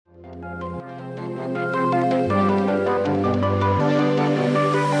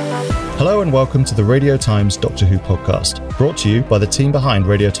Hello and welcome to the Radio Times Doctor Who podcast, brought to you by the team behind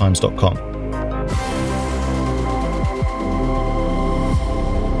radiotimes.com.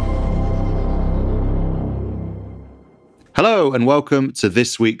 Hello and welcome to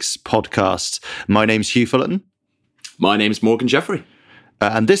this week's podcast. My name's Hugh Fullerton. My name's Morgan Jeffrey.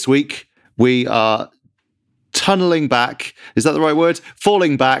 And this week we are tunneling back, is that the right word?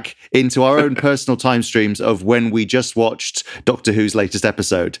 Falling back into our own personal time streams of when we just watched Doctor Who's latest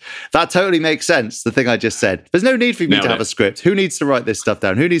episode. That totally makes sense, the thing I just said. There's no need for me to have a script. Who needs to write this stuff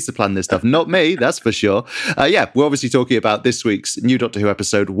down? Who needs to plan this stuff? Not me, that's for sure. We're obviously talking about this week's new Doctor Who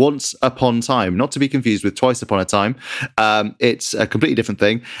episode, Once Upon Time, not to be confused with Twice Upon a Time. It's a completely different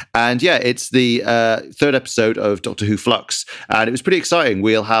thing. And it's the third episode of Doctor Who Flux. And it was pretty exciting.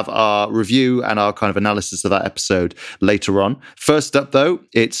 We'll have our review and our kind of analysis of that episode later on. First up, though,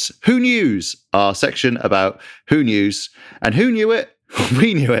 it's Who News, our section about Who News. And who knew it?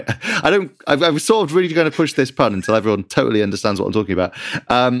 We knew it. I'm sort of really going to push this pun until everyone totally understands what I'm talking about.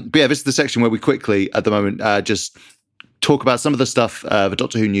 This is the section where we quickly, at the moment, just talk about some of the stuff, the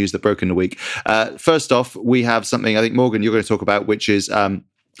Doctor Who news that broke in the week. First off, we have something I think, Morgan, you're going to talk about, which is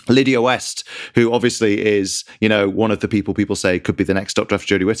Lydia West, who obviously is, one of the people say could be the next Doctor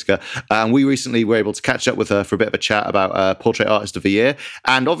after Jodie Whittaker. And we recently were able to catch up with her for a bit of a chat about Portrait Artist of the Year.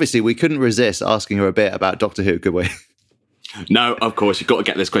 And obviously we couldn't resist asking her a bit about Doctor Who, could we? No, of course, you've got to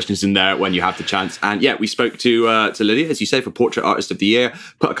get those questions in there when you have the chance. And we spoke to Lydia, as you say, for Portrait Artist of the Year,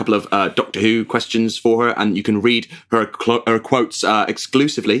 put a couple of Doctor Who questions for her, and you can read her quotes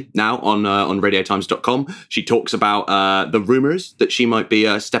exclusively now on radiotimes.com. She talks about the rumours that she might be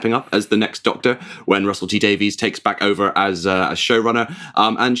stepping up as the next Doctor when Russell T Davies takes back over as showrunner.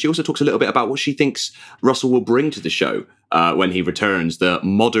 And she also talks a little bit about what she thinks Russell will bring to the show when he returns, the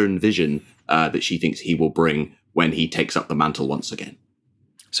modern vision that she thinks he will bring when he takes up the mantle once again.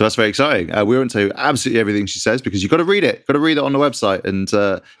 So that's very exciting. We won't tell you absolutely everything she says because you've got to read it. Got to read it on the website and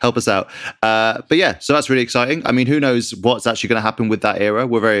help us out. So that's really exciting. I mean, who knows what's actually going to happen with that era?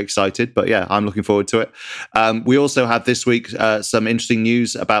 We're very excited, but I'm looking forward to it. We also have this week some interesting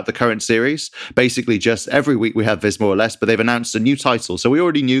news about the current series. Basically, just every week we have this more or less, but they've announced a new title. So we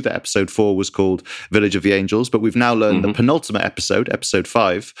already knew that episode 4 was called Village of the Angels, but we've now learned the penultimate episode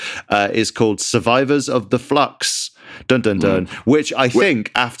 5, is called Survivors of the Flux. Dun dun dun. Which I think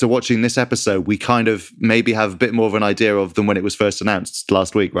after watching this episode, we kind of maybe have a bit more of an idea of than when it was first announced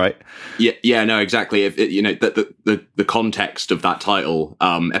last week, right? No, exactly. If the context of that title,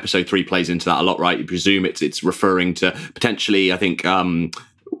 episode 3 plays into that a lot, right? You presume it's referring to potentially, I think,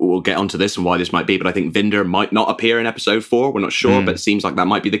 we'll get onto this and why this might be, but I think Vinder might not appear in episode 4. We're not sure, but it seems like that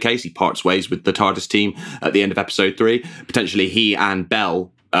might be the case. He parts ways with the TARDIS team at the end of episode 3. Potentially he and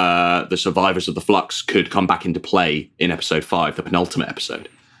Bell, the survivors of the Flux, could come back into play in episode 5, the penultimate episode.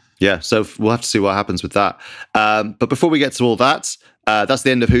 Yeah, so we'll have to see what happens with that. But before we get to all that, that's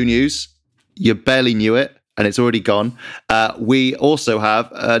the end of Who News. You barely knew it, and it's already gone. We also have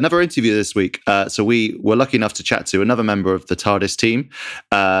another interview this week. So we were lucky enough to chat to another member of the TARDIS team,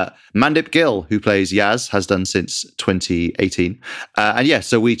 Mandip Gill, who plays Yaz, has done since 2018.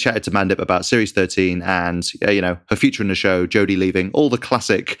 So we chatted to Mandip about Series 13 and, her future in the show, Jodie leaving, all the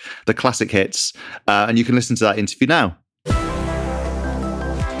classic hits. And you can listen to that interview now.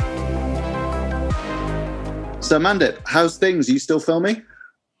 So Mandip, how's things? Are you still filming?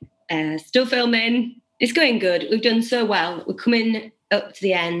 Still filming. It's going good. We've done so well. We're coming up to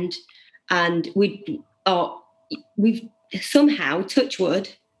the end, and we've somehow, touch wood,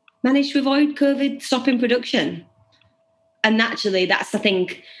 managed to avoid COVID stopping production. And naturally, that's, I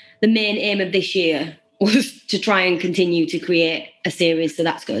think, the main aim of this year was to try and continue to create a series. So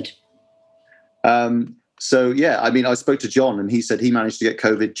that's good. I spoke to John and he said he managed to get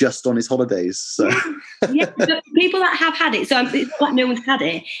COVID just on his holidays. So. People that have had it, so it's not like no one's had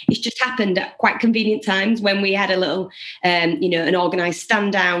it. It's just happened at quite convenient times when we had a little, an organised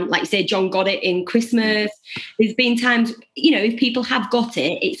stand down. Like you say, John got it in Christmas. There's been times, if people have got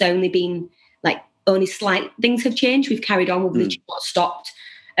it, it's only been only slight things have changed. We've carried on, we've literally not stopped,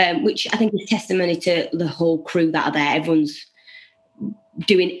 which I think is testimony to the whole crew that are there. Everyone's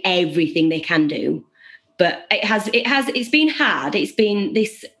doing everything they can do. But it's been hard.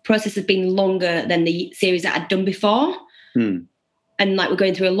 This process has been longer than the series that I'd done before. And we're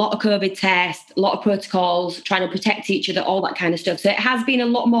going through a lot of COVID tests, a lot of protocols, trying to protect each other, all that kind of stuff. So it has been a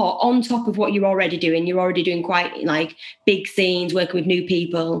lot more on top of what you're already doing. You're already doing quite big scenes, working with new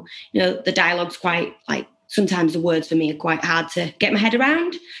people. The dialogue's quite sometimes the words for me are quite hard to get my head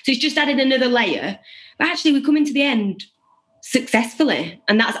around. So it's just added another layer. But actually we're coming to the end successfully.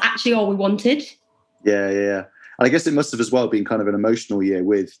 And that's actually all we wanted. Yeah. And I guess it must have as well been kind of an emotional year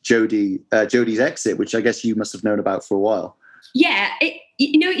with Jodie's exit, which I guess you must have known about for a while. Yeah,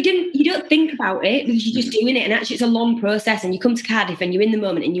 you don't think about it because you're just doing it, and actually it's a long process. And you come to Cardiff and you're in the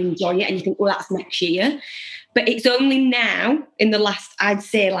moment and you enjoy it, and you think, well, that's next year. But it's only now, in the last, I'd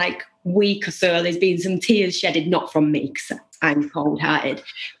say, like week or so, there's been some tears shedded, not from me because I'm cold-hearted,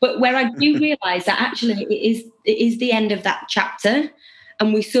 but where I do realise that actually it is the end of that chapter,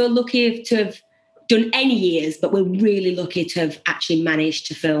 and we're so lucky to have done any years, but we're really lucky to have actually managed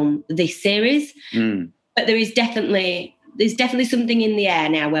to film this series. But there's definitely something in the air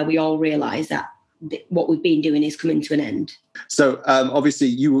now where we all realise that what we've been doing is coming to an end. So obviously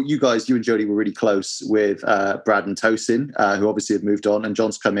you and Jodie were really close with Brad and Tosin, who obviously have moved on, and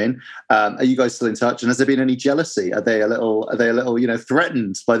John's come in. Are you guys still in touch? And has there been any jealousy? Are they a little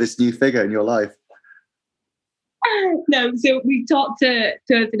threatened by this new figure in your life? No, so we talk to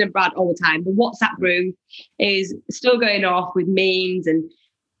Tosin and Brad all the time. The WhatsApp group is still going off with memes and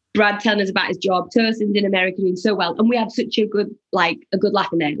Brad telling us about his job. Tosin's in America doing so well, and we have such a good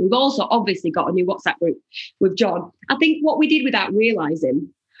laugh in there. We've also obviously got a new WhatsApp group with John. I think what we did without realising,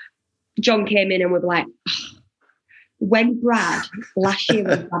 John came in and we were like, when Brad last year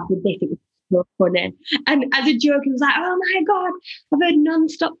when Brad did this, it was so funny. And as a joke, he was like, oh my God, I've heard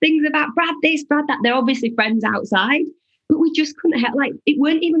non-stop things about Brad this, Brad that. They're obviously friends outside, but we just couldn't help, it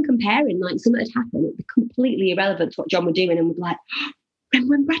weren't even comparing, something had happened. It'd be completely irrelevant to what John were doing, and we'd be like, and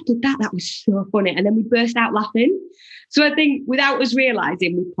when Brad did that was so funny. And then we burst out laughing. So I think without us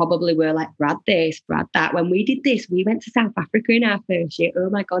realising, we probably were like, Brad this, Brad that. When we did this, we went to South Africa in our first year. Oh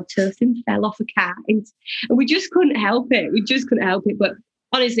my God, Tosin fell off a car. And we just couldn't help it. But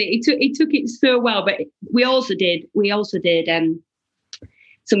honestly, it took it so well. But we also did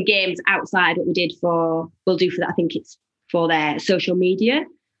some games outside what we'll do for that. I think it's for their social media.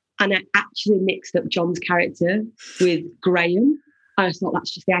 And I actually mixed up John's character with Graham. I just thought,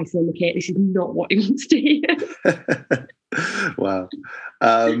 that's just the icing on the cake. This is not what he wants to hear. Wow.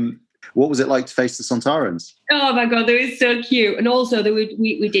 What was it like to face the Sontarans? Oh my God, they were so cute. And also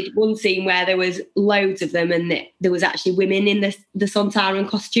we did one scene where there was loads of them, and there was actually women in the Sontaran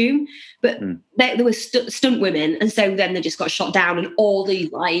costume, but there were stunt women. And so then they just got shot down, and all these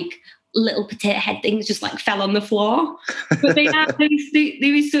little potato head things just fell on the floor. But there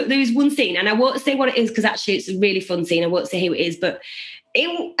is one scene, and I won't say what it is because actually it's a really fun scene. I won't say who it is, but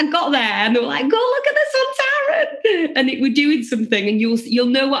I got there and they were like, go look at the Sontaran, and we're doing something, and you'll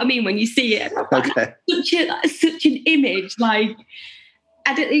know what I mean when you see it. Okay. Such an image,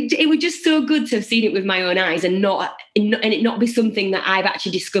 it was just so good to have seen it with my own eyes, and it not be something that I've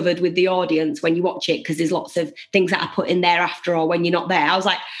actually discovered with the audience when you watch it, because there's lots of things that I put in there after, or when you're not there. I was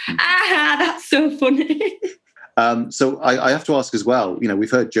like, that's so funny. So I have to ask as well,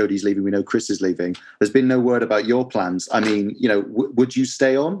 we've heard Jodie's leaving, we know Chris is leaving. There's been no word about your plans. I mean, would you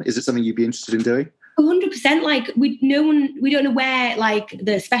stay on? Is it something you'd be interested in doing? 100%. We don't know where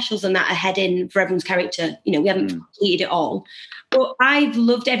the specials and that are heading for everyone's character. We haven't completed it all, but I've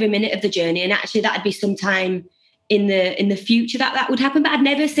loved every minute of the journey, and actually that'd be sometime in the future that would happen. But I'd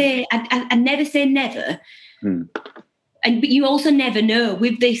never say never. But you also never know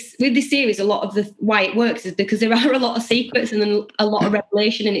with this series. A lot of why it works is because there are a lot of secrets and then a lot of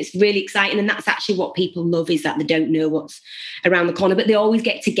revelation, and it's really exciting. And that's actually what people love, is that they don't know what's around the corner, but they always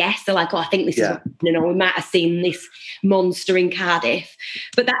get to guess. They're like, oh, I think this is what, we might have seen this monster in Cardiff.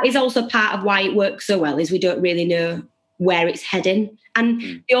 But that is also part of why it works so well, is we don't really know where it's heading.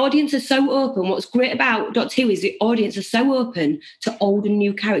 And the audience are so open. What's great about Doctor Who is the audience are so open to old and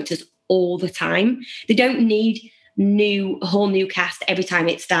new characters all the time. They don't need a whole new cast every time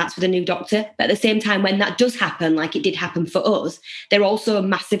it starts with a new Doctor. But at the same time, when that does happen, like it did happen for us, they're also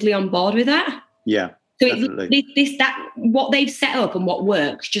massively on board with that. Yeah. So what they've set up and what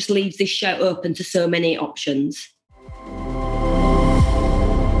works just leaves this show open to so many options.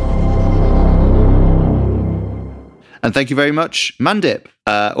 And thank you very much, Mandip.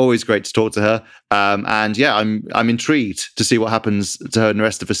 Always great to talk to her. And yeah, I'm intrigued to see what happens to her in the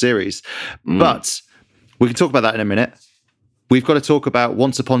rest of the series. But we can talk about that in a minute. We've got to talk about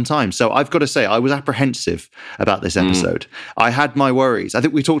Once Upon a Time. So I've got to say, I was apprehensive about this episode. I had my worries. I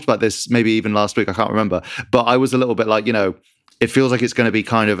think we talked about this maybe even last week. I can't remember. But I was a little bit like, it feels like it's going to be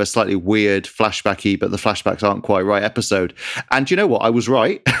kind of a slightly weird flashbacky, but the flashbacks aren't quite right episode. And you know what? I was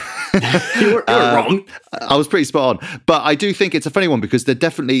right. You were wrong. I was pretty spot on. But I do think it's a funny one because they're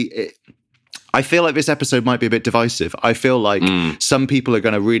definitely... I feel like this episode might be a bit divisive. I feel like some people are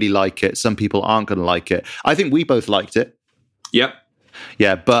going to really like it. Some people aren't going to like it. I think we both liked it. Yep.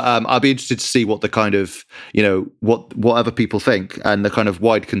 Yeah, but I'll be interested to see what the kind of, what other people think and the kind of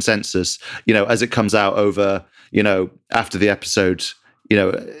wide consensus, as it comes out over, after the episode,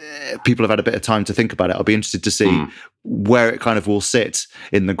 people have had a bit of time to think about it. I'll be interested to see where it kind of will sit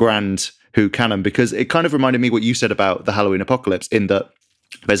in the grand Who canon, because it kind of reminded me what you said about the Halloween Apocalypse, in that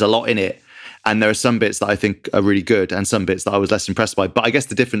there's a lot in it. And there are some bits that I think are really good and some bits that I was less impressed by. But I guess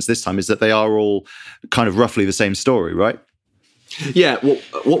the difference this time is that they are all kind of roughly the same story, right? Yeah, well,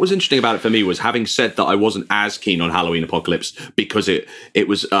 what was interesting about it for me was, having said that I wasn't as keen on Halloween Apocalypse because it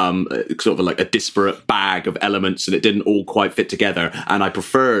was sort of like a disparate bag of elements and it didn't all quite fit together. And I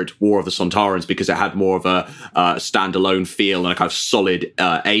preferred War of the Sontarans because it had more of a standalone feel and a kind of solid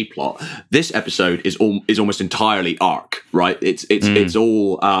A plot. This episode is almost entirely arc, right? It's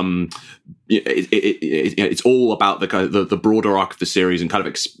all. It's all about the kind of the broader arc of the series and kind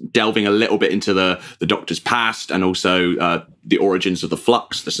of delving a little bit into the Doctor's past and also the origins of the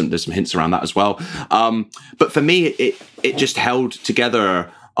Flux. There's some hints around that as well. But for me, it just held together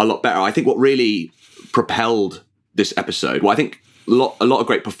a lot better. I think what really propelled this episode, well, I think a lot of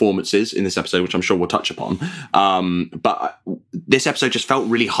great performances in this episode, which I'm sure we'll touch upon. But this episode just felt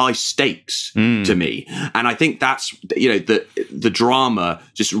really high stakes to me. And I think that's, the drama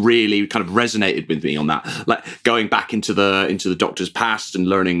just really kind of resonated with me on that. Like going back into the Doctor's past and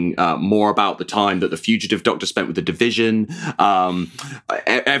learning more about the time that the fugitive Doctor spent with the Division,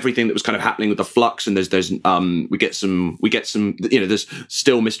 everything that was kind of happening with the Flux. And we get some, there's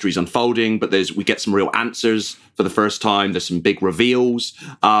still mysteries unfolding, but we get some real answers for the first time. There's some big reveals.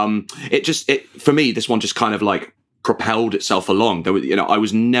 For me, this one just kind of like propelled itself along. There was, I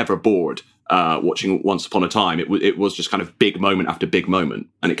was never bored watching Once Upon a Time. It was just kind of big moment after big moment,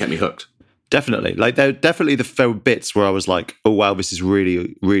 and it kept me hooked. Definitely. Like, there definitely there were bits where I was like, oh wow, this is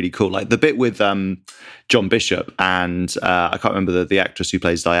really, really cool. Like the bit with John Bishop and I can't remember the actress who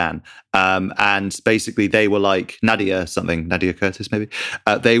plays Diane. And basically they were like Nadia Curtis maybe.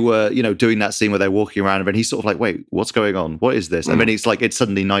 They were, doing that scene where they're walking around and then he's sort of like, wait, what's going on? What is this? And then it's like, it's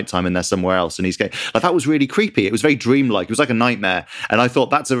suddenly nighttime and they're somewhere else. And he's getting, like, that was really creepy. It was very dreamlike. It was like a nightmare. And I thought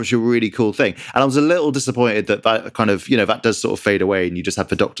that's a really cool thing. And I was a little disappointed that kind of, that does sort of fade away and you just have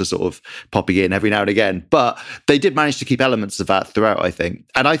the Doctor sort of popping in every now and again. But they did manage to keep elements of that throughout, I think.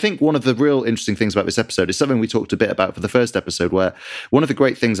 And I think one of the real interesting things about this episode is something we talked a bit about for the first episode, where one of the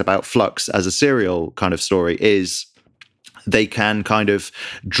great things about Flux as a serial kind of story is they can kind of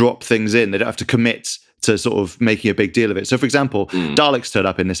drop things in. They don't have to commit to sort of making a big deal of it. So, for example, Daleks turn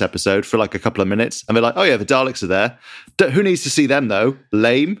up in this episode for like a couple of minutes and they're like, oh yeah, the Daleks are there. Who needs to see them though?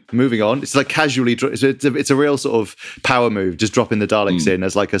 Lame. Moving on. It's like casually, it's a real sort of power move, just dropping the Daleks in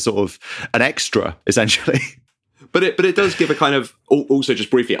as like a sort of an extra, essentially. But it does give a kind of, also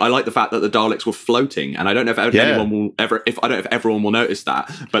just briefly, I like the fact that the Daleks were floating, and I don't know if everyone will notice that,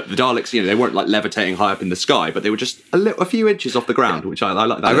 but the Daleks, they weren't like levitating high up in the sky, but they were just a few inches off the ground, which I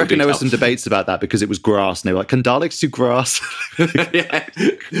like that. I reckon there were some debates about that because it was grass, and they were like, can Daleks do grass?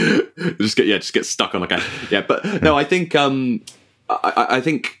 just get stuck on but no, I think I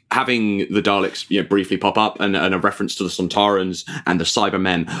think having the Daleks briefly pop up and a reference to the Sontarans and the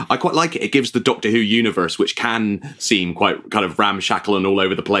Cybermen, I quite like it. It gives the Doctor Who universe, which can seem quite kind of ramshackle and all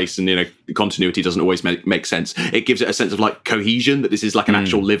over the place, and continuity doesn't always make sense. It gives it a sense of like cohesion, that this is like an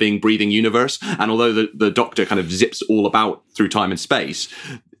actual living, breathing universe. And although the Doctor kind of zips all about through time and space,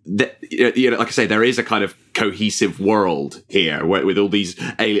 like I say, there is a kind of cohesive world here with all these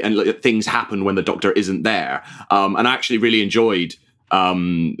alien and things happen when the Doctor isn't there. And I actually really enjoyed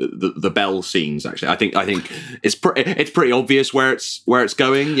the Bell scenes. Actually, I think it's pretty obvious where it's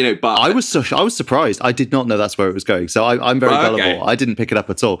going. But I was surprised. I did not know that's where it was going. So I'm very gullible. Okay. I didn't pick it up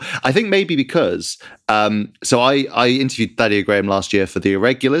at all. I think maybe because I interviewed Thadia Graham last year for The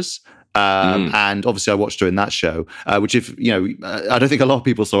Irregulars. And obviously I watched her in that show, which I don't think a lot of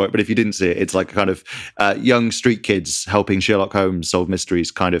people saw it, but if you didn't see it, it's like a kind of young street kids helping Sherlock Holmes solve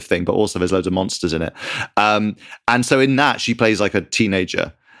mysteries kind of thing, but also there's loads of monsters in it. And so in that, she plays like a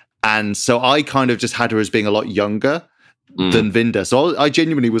teenager. And so I kind of just had her as being a lot younger than Vinda. So I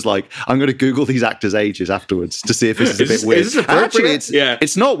genuinely was like, I'm going to Google these actors' ages afterwards to see if this is a bit weird. Is this appropriate? Actually,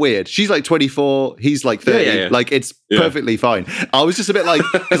 it's not weird. She's like 24, he's like 30. Yeah. Like, it's perfectly fine. I was just a bit like,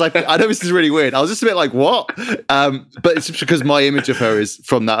 because I know this is really weird. I was just a bit like, what? But it's because my image of her is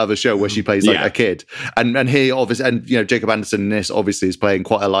from that other show where she plays like a kid. And he obviously, and Jacob Anderson in this obviously is playing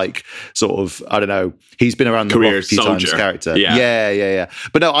quite a like sort of, I don't know, he's been around the block a few times character. Yeah.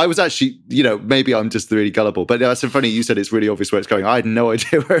 But no, I was actually, maybe I'm just really gullible. But no, it's so funny you said it's really obvious where it's going. I had no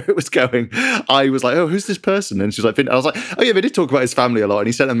idea where it was going. I was like, oh, who's this person? And she's like, I was like, oh yeah, they did talk about his family a lot. And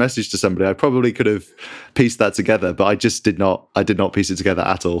he sent a message to somebody. I probably could have pieced that together, but I just did not. I did not piece it together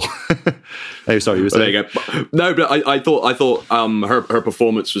at all. Oh, sorry, you were saying. There you go. No, but I thought her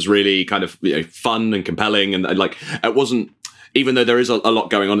performance was really kind of fun and compelling, and like it wasn't. Even though there is a lot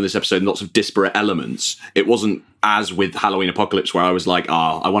going on in this episode and lots of disparate elements, it wasn't as with Halloween Apocalypse where I was like,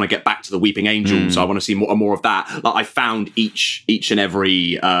 I want to get back to the Weeping Angels. I want to see more of that. Like I found each and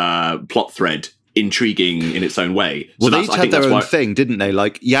every plot thread intriguing in its own way. So well, they each had their own thing, didn't they?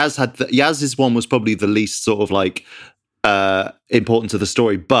 Like Yaz's one was probably the least sort of like important to the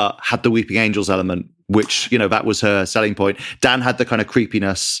story, but had the Weeping Angels element, which, that was her selling point. Dan had the kind of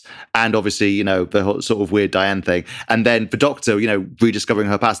creepiness and obviously, the whole sort of weird Diane thing. And then for Doctor, rediscovering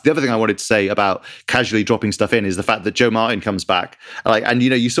her past. The other thing I wanted to say about casually dropping stuff in is the fact that Jo Martin comes back. And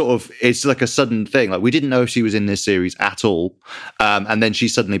you sort of, it's like a sudden thing. Like we didn't know if she was in this series at all. And then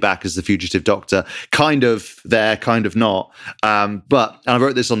she's suddenly back as the fugitive Doctor, kind of there, kind of not. But I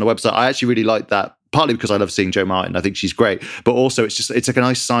wrote this on the website. I actually really like that, partly because I love seeing Jo Martin. I think she's great. But also it's like a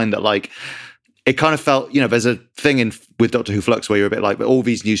nice sign that like, it kind of felt, there's a thing with Doctor Who Flux where you're a bit like, but all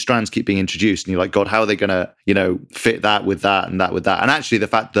these new strands keep being introduced and you're like, God, how are they going to, fit that with that and that with that? And actually the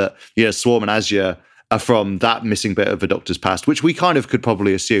fact that, Swarm and Azure are from that missing bit of a Doctor's past, which we kind of could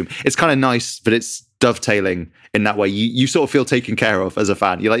probably assume. It's kind of nice, but it's dovetailing in that way. You sort of feel taken care of as a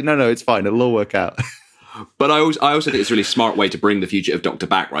fan. You're like, no, it's fine. It'll all work out. But I also think it's a really smart way to bring the fugitive Doctor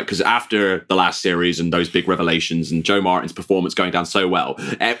back, right? Because after the last series and those big revelations and Jo Martin's performance going down so well,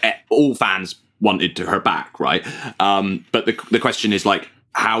 all fans wanted her back, right? But the question is like,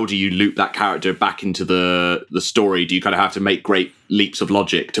 how do you loop that character back into the story? Do you kind of have to make great leaps of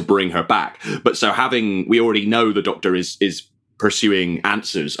logic to bring her back? But so we already know the Doctor is pursuing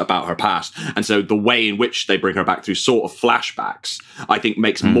answers about her past. And so the way in which they bring her back through sort of flashbacks, I think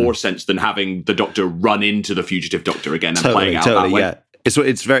makes more sense than having the Doctor run into the fugitive Doctor again and playing out that way. Yeah. It's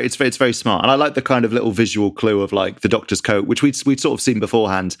very smart, and I like the kind of little visual clue of like the Doctor's coat, which we'd sort of seen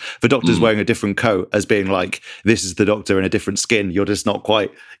beforehand. The Doctor's wearing a different coat as being like, this is the Doctor in a different skin. You're just not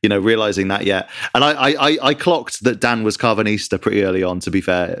quite, realizing that yet. And I clocked that Dan was Carvanista pretty early on, to be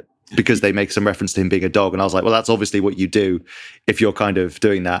fair, because they make some reference to him being a dog, and I was like, well, that's obviously what you do if you're kind of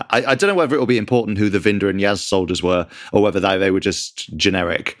doing that. I don't know whether it'll be important who the Vinda and Yaz soldiers were, or whether they were just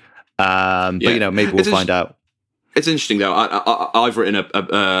generic. But maybe we'll find out. It's interesting though. I've written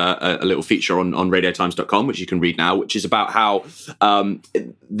a little feature on radiotimes.com, which you can read now, which is about how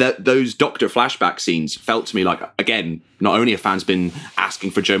those Doctor flashback scenes felt to me like, again, not only have fans been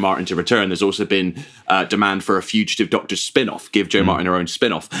asking for Jo Martin to return, there's also been demand for a fugitive Doctor spin-off, give Jo Martin her own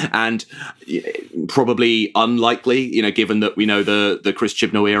spin-off, and probably unlikely, given that we know the Chris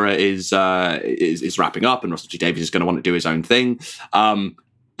Chibnall era is wrapping up and Russell T Davies is going to want to do his own thing.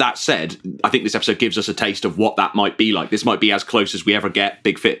 That said, I think this episode gives us a taste of what that might be like. This might be as close as we ever get,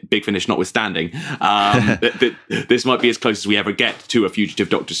 Big Finish notwithstanding. This might be as close as we ever get to a fugitive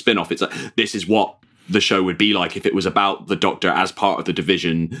Doctor spin-off. This is what the show would be like if it was about the Doctor as part of the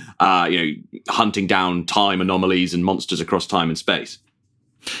division, hunting down time anomalies and monsters across time and space.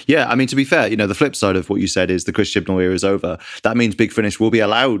 Yeah, I mean, to be fair, the flip side of what you said is the Chris Chibnall era is over. That means Big Finish will be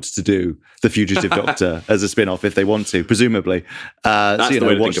allowed to do the Fugitive Doctor as a spin-off if they want to, presumably. That's the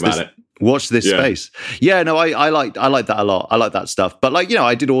way to think about it. Watch this space. Yeah, no, I like that a lot. I like that stuff. But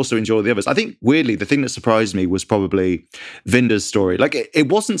I did also enjoy the others. I think weirdly, the thing that surprised me was probably Vinda's story. Like it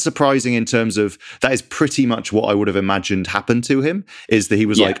wasn't surprising in terms of that is pretty much what I would have imagined happened to him, is that he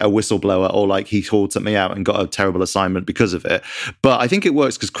was like a whistleblower or like he called something out and got a terrible assignment because of it. But I think it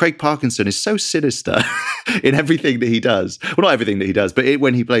works because Craig Parkinson is so sinister in everything that he does. Well, not everything that he does, but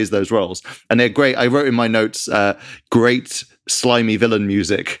when he plays those roles. And they're great. I wrote in my notes, great slimy villain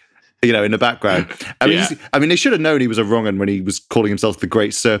music, in the background. I mean, they should have known he was a wrong 'un when he was calling himself the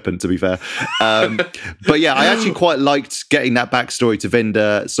Great Serpent, to be fair. But yeah, I actually quite liked getting that backstory to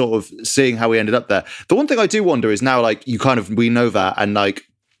Vinda, sort of seeing how he ended up there. The one thing I do wonder is now, like, we know that, and like,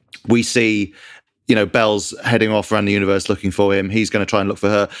 we see, Belle's heading off around the universe looking for him. He's going to try and look for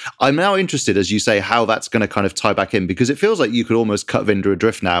her. I'm now interested, as you say, how that's going to kind of tie back in, because it feels like you could almost cut Vinda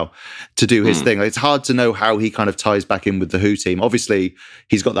adrift now to do his thing. Like, it's hard to know how he kind of ties back in with the Who team. Obviously,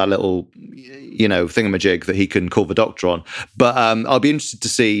 he's got that little, thingamajig that he can call the Doctor on. But I'll be interested to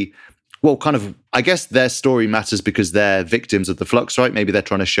see, well, kind of, I guess their story matters because they're victims of the flux, right? Maybe they're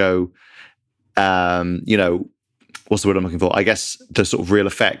trying to show, what's the word I'm looking for? I guess the sort of real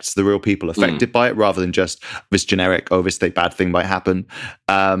effects, the real people affected by it, rather than just this generic, this bad thing might happen.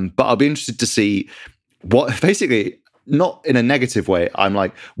 But I'll be interested to see what, basically, not in a negative way. I'm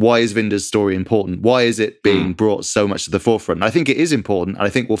like, why is Vinder's story important? Why is it being brought so much to the forefront? And I think it is important, and I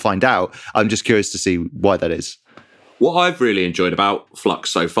think we'll find out. I'm just curious to see why that is. What I've really enjoyed about Flux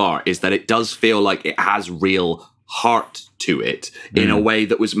so far is that it does feel like it has real heart to it in a way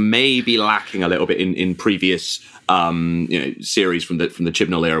that was maybe lacking a little bit in previous series from the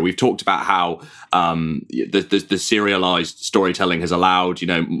Chibnall era. We've talked about how the serialized storytelling has allowed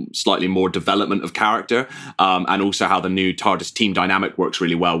slightly more development of character, and also how the new TARDIS team dynamic works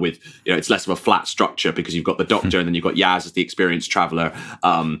really well with it's less of a flat structure because you've got the Doctor and then you've got Yaz as the experienced traveler,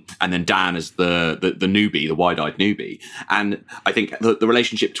 and then Dan as the newbie, the wide-eyed newbie. And I think the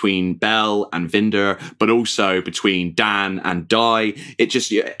relationship between Bel and Vinder, but also between Dan and Di,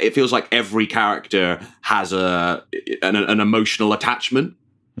 it feels like every character has an emotional attachment,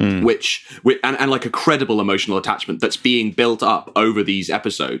 which like a credible emotional attachment that's being built up over these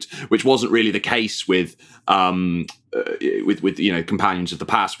episodes, which wasn't really the case with companions of the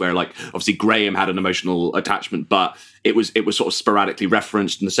past, where like obviously Graham had an emotional attachment, but it was sort of sporadically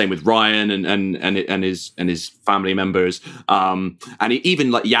referenced, and the same with Ryan and his family members, and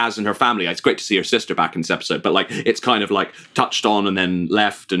even like Yaz and her family. It's great to see her sister back in this episode, but like it's kind of like touched on and then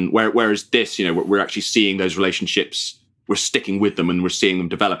left, and whereas this, we're actually seeing those relationships, we're sticking with them and we're seeing them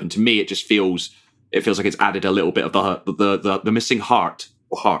develop. And to me, it feels like it's added a little bit of the missing heart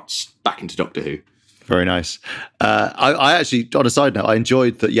or hearts back into Doctor Who. Very nice. I actually, on a side note, I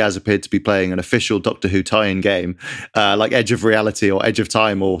enjoyed that Yaz appeared to be playing an official Doctor Who tie-in game, like Edge of Reality or Edge of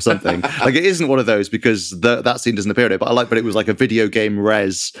Time or something. Like it isn't one of those because that scene doesn't appear in it, but it was like a video game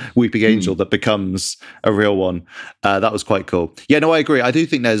res Weeping Angel that becomes a real one. That was quite cool. Yeah, no, I agree. I do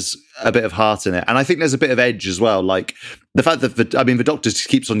think there's a bit of heart in it, and I think there's a bit of edge as well. Like the fact that the Doctor just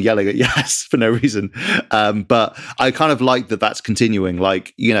keeps on yelling at Yaz for no reason, but I kind of like that that's continuing.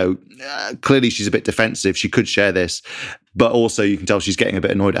 Like clearly she's a bit defensive. She could share this, but also you can tell she's getting a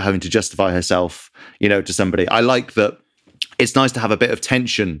bit annoyed at having to justify herself, to somebody. I like that. It's nice to have a bit of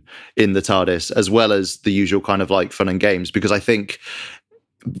tension in the TARDIS as well as the usual kind of like fun and games, because I think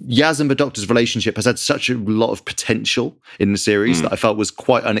Yaz and the Doctor's relationship has had such a lot of potential in the series that I felt was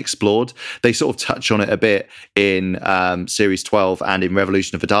quite unexplored. They sort of touch on it a bit in Series 12 and in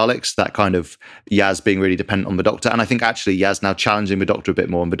Revolution of the Daleks, that kind of Yaz being really dependent on the Doctor. And I think actually Yaz now challenging the Doctor a bit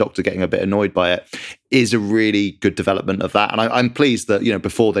more and the Doctor getting a bit annoyed by it is a really good development of that. And I'm pleased that,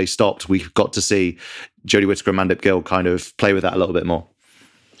 before they stopped, we got to see Jodie Whittaker and Mandip Gill kind of play with that a little bit more.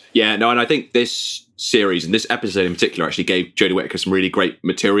 Yeah, no, and I think this series and this episode in particular actually gave Jodie Whittaker some really great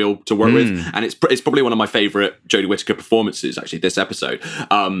material to work with, and it's probably one of my favourite Jodie Whittaker performances, actually, this episode,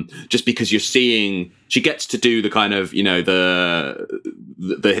 just because you're seeing she gets to do the kind of the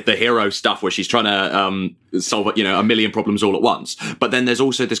hero stuff where she's trying to solve a million problems all at once, but then there's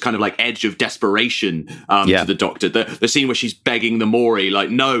also this kind of like edge of desperation to the Doctor. The scene where she's begging the Maury,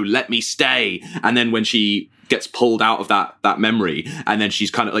 like, no, let me stay, and then when she gets pulled out of that memory, and then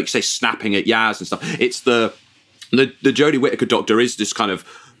she's kind of like, say, snapping at Yaz and stuff. It's the Jodie Whittaker Doctor is this kind of,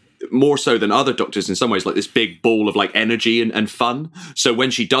 more so than other Doctors in some ways, like this big ball of like energy and fun. So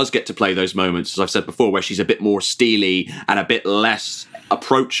when she does get to play those moments, as I've said before, where she's a bit more steely and a bit less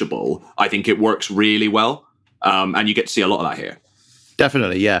approachable, I think it works really well, and you get to see a lot of that here.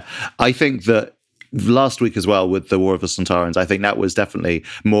 Definitely, yeah. I think that last week as well with the War of the Sontarans, I think that was definitely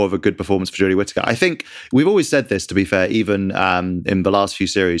more of a good performance for Jodie Whittaker. I think we've always said this, to be fair, even in the last few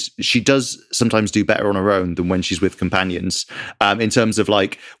series, she does sometimes do better on her own than when she's with companions, in terms of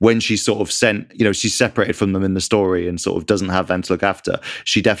like when she's sort of sent, she's separated from them in the story and sort of doesn't have them to look after.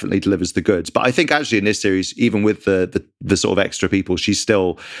 She definitely delivers the goods. But I think actually in this series, even with the sort of extra people, she's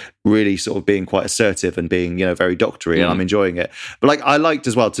still really sort of being quite assertive and being, very doctory, and I'm enjoying it. But like I liked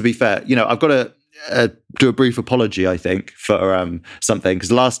as well, to be fair, I've got to do a brief apology, I think, for something,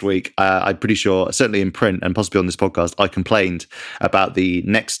 because last week I'm pretty sure, certainly in print and possibly on this podcast, I complained about the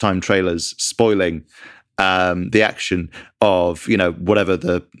Next Time trailers spoiling the action of whatever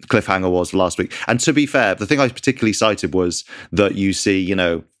the cliffhanger was last week. And to be fair, the thing I particularly cited was that you see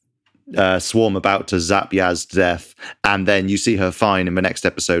Swarm about to zap Yaz to death, and then you see her fine in the next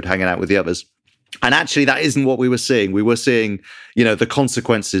episode hanging out with the others. And actually, that isn't what we were seeing. We were seeing, the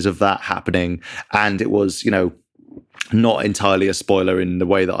consequences of that happening. And it was, not entirely a spoiler in the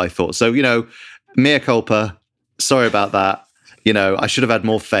way that I thought. So, mea culpa. Sorry about that. I should have had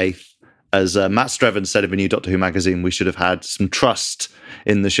more faith. as Matt Strevin said in the new Doctor Who magazine, we should have had some trust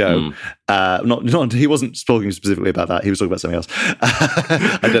in the show. Not he wasn't talking specifically about that. He was talking about something else.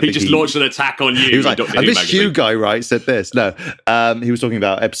 He just launched an attack on you. He was like, Doctor and Who this magazine. Hugh guy, right, said this. No, he was talking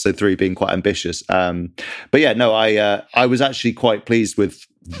about episode 3 being quite ambitious. But yeah, no, I was actually quite pleased with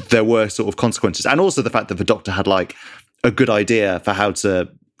there were sort of consequences, and also the fact that the Doctor had like a good idea for how to,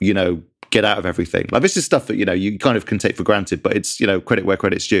 get out of everything. Like, this is stuff that, you kind of can take for granted, but it's, credit where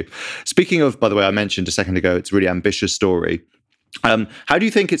credit's due. Speaking of, by the way, I mentioned a second ago, it's a really ambitious story. How do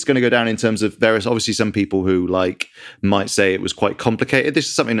you think it's going to go down in terms of, there is obviously some people who might say it was quite complicated. This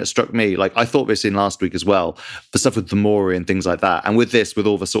is something that struck me. I thought this in last week as well, the stuff with the Mori and things like that. And with this, with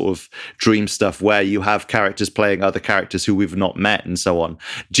all the sort of dream stuff where you have characters playing other characters who we've not met and so on.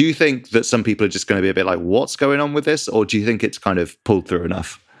 Do you think that some people are just going to be a bit like, what's going on with this? Or do you think it's kind of pulled through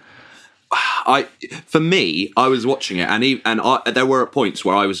enough? For me, I was watching it, and there were points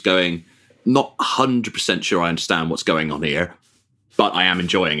where I was going, not 100% sure I understand what's going on here, but I am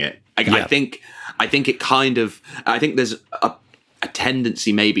enjoying it. I think it kind of. I think there's a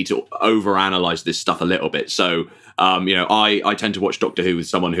tendency maybe to overanalyze this stuff a little bit. So, I tend to watch Doctor Who with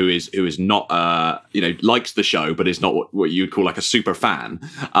someone who is not, likes the show, but is not what you'd call like a super fan.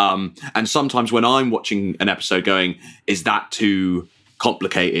 And sometimes when I'm watching an episode, going, is that too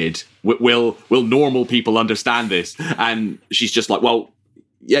complicated? Will normal people understand this? And she's just like, well,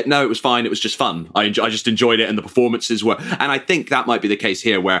 yeah, no, it was fine. It was just fun. I just enjoyed it, and the performances were. And I think that might be the case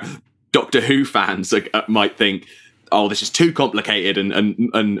here, where Doctor Who fans might think, oh, this is too complicated,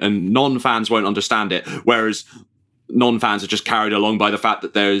 and non-fans won't understand it. Whereas non-fans are just carried along by the fact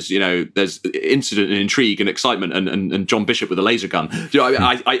that there's incident and intrigue and excitement and John Bishop with a laser gun.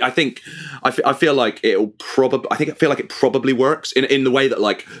 I feel like it probably works in the way that,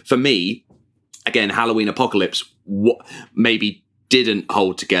 like, for me, again, Halloween Apocalypse maybe didn't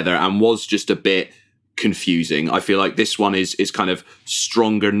hold together and was just a bit confusing. I feel like this one is kind of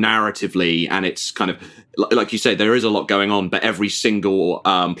stronger narratively, and it's kind of like you say, there is a lot going on, but every single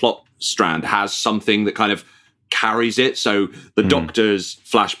plot strand has something that kind of carries it. So the Doctor's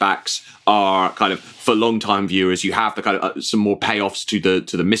flashbacks are kind of, for long-time viewers, you have the kind of some more payoffs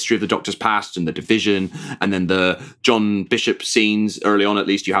to the mystery of the Doctor's past and the division, and then the John Bishop scenes early on, at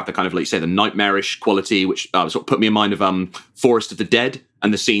least, you have the kind of, like you say, the nightmarish quality, which sort of put me in mind of Forest of the Dead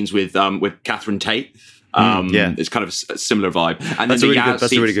and the scenes with Catherine Tate. It's kind of a similar vibe. And that's a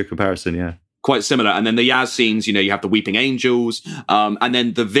really good comparison. Yeah. Quite similar. And then the Yaz scenes, you have the Weeping Angels, and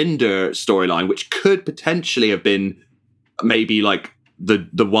then the Vinder storyline, which could potentially have been maybe like the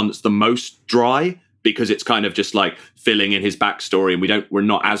one that's the most dry, because it's kind of just like filling in his backstory, and we're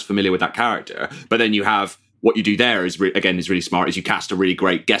not as familiar with that character. But then you have, what you do there is really smart, is you cast a really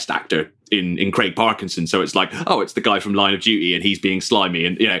great guest actor in Craig Parkinson. So it's like, oh, it's the guy from Line of Duty, and he's being slimy,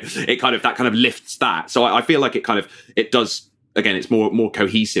 and it kind of lifts that. So I feel like it does. Again, it's more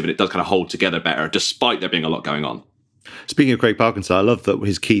cohesive, and it does kind of hold together better, despite there being a lot going on. Speaking of Craig Parkinson, I love that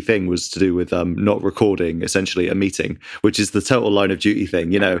his key thing was to do with not recording, essentially, a meeting, which is the total Line of Duty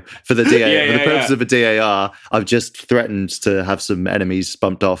thing. For the DA, for the purpose of a DAR, I've just threatened to have some enemies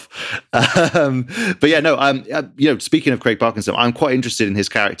bumped off. But yeah, no. Speaking of Craig Parkinson, I'm quite interested in his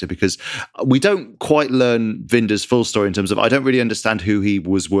character, because we don't quite learn Vinder's full story in terms of, I don't really understand who he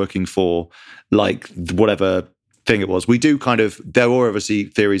was working for, like whatever thing it was. We do there were obviously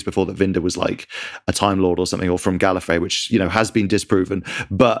theories before that Vinder was like a Time Lord or something, or from Gallifrey, which has been disproven.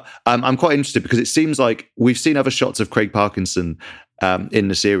 But I'm quite interested, because it seems like we've seen other shots of Craig Parkinson in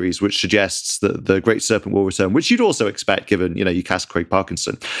the series, which suggests that the Great Serpent will return, which you'd also expect given you cast Craig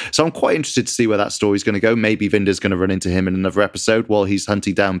Parkinson. So I'm quite interested to see where that story's going to go. Maybe Vinder's going to run into him in another episode while he's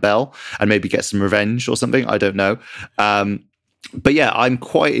hunting down Bell, and maybe get some revenge or something. I don't know. But yeah, I'm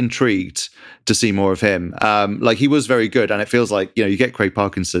quite intrigued to see more of him. He was very good, and it feels like, you get Craig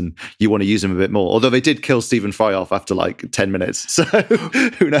Parkinson, you want to use him a bit more. Although they did kill Stephen Fry off after 10 minutes, so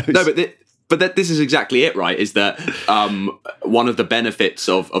who knows? No, but this is exactly it, right? Is that one of the benefits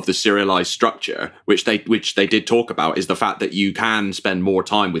of the serialized structure, which they did talk about, is the fact that you can spend more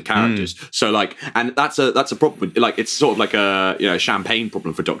time with characters. So and that's a problem. It's sort of like a champagne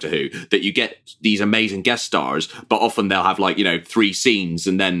problem for Doctor Who, that you get these amazing guest stars, but often they'll have 3 scenes,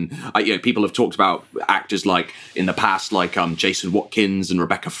 and then people have talked about actors in the past, Jason Watkins and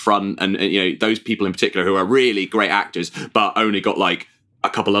Rebecca Front, and those people in particular who are really great actors, but only got a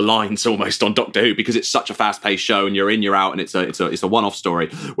couple of lines almost on Doctor Who, because it's such a fast-paced show, and you're in, you're out, and it's a one-off story.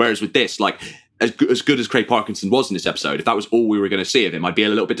 Whereas with this, as good as Craig Parkinson was in this episode, if that was all we were going to see of him, I'd be a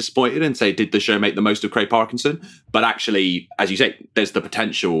little bit disappointed and say, did the show make the most of Craig Parkinson? But actually, as you say, there's the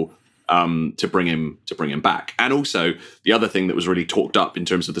potential to bring him back. And also the other thing that was really talked up in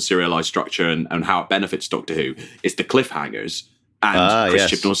terms of the serialized structure and how it benefits Doctor Who is the cliffhangers. And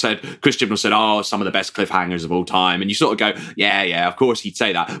Chris Chibnall said, oh, some of the best cliffhangers of all time. And you sort of go, yeah, of course he'd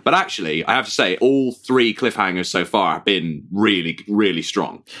say that. But actually, I have to say, all 3 cliffhangers so far have been really, really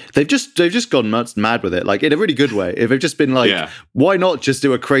strong. They've just gone mad with it, like in a really good way. If they've just been like, why not just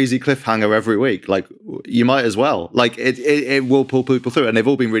do a crazy cliffhanger every week? Like, you might as well. Like, it will pull people through. And they've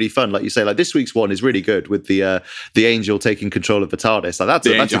all been really fun. Like you say, like this week's one is really good with the angel taking control of the TARDIS. Like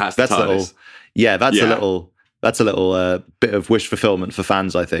that's a little bit of wish fulfillment for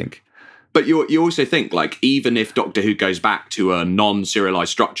fans, I think. But you also think, like, even if Doctor Who goes back to a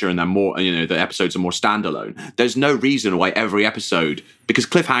non-serialized structure and they're more, the episodes are more standalone, there's no reason why every episode, because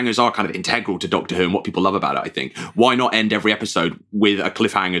cliffhangers are kind of integral to Doctor Who and what people love about it, I think. Why not end every episode with a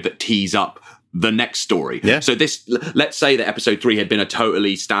cliffhanger that tees up the next story? Yeah. So let's say that episode 3 had been a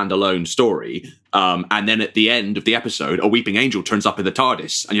totally standalone story, and then at the end of the episode, a weeping angel turns up in the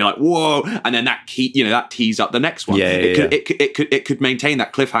TARDIS, and you're like, whoa! And then that tees up the next one. It could maintain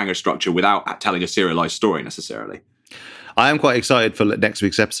that cliffhanger structure without telling a serialized story necessarily. I am quite excited for next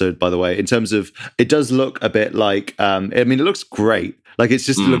week's episode, by the way, in terms of it does look a bit like, it looks great. Like it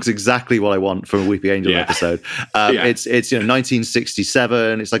looks exactly what I want from a Weeping Angel episode. It's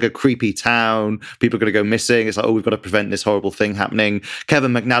 1967. It's like a creepy town. People are going to go missing. It's like, oh, we've got to prevent this horrible thing happening.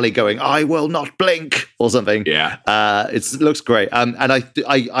 Kevin McNally going, I will not blink, or something. Yeah. It looks great. And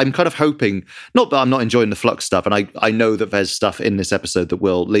I'm kind of hoping, not that I'm not enjoying the Flux stuff, and I know that there's stuff in this episode that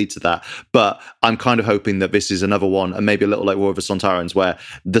will lead to that, but I'm kind of hoping that this is another one, and maybe a little like War of the Sontarans, where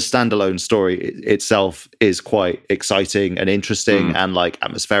the standalone story itself is quite exciting and interesting and like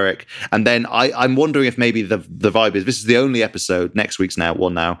atmospheric. And then I'm wondering if maybe the vibe is, this is the only episode, next week's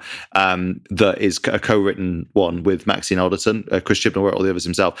one now, that is a co-written one with Maxine Alderton. Chris Chibnall wrote all the others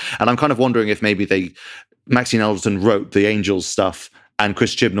himself. And I'm kind of wondering if maybe Maxine Alderton wrote the Angels stuff and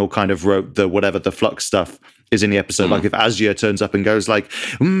Chris Chibnall kind of wrote the Flux stuff is in the episode. Like if Azure turns up and goes like,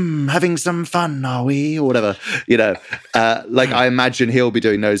 having some fun, are we? Or whatever, I imagine he'll be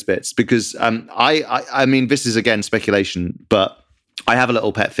doing those bits because I mean, this is again speculation, but I have a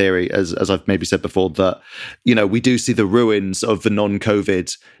little pet theory, as I've maybe said before, that, we do see the ruins of the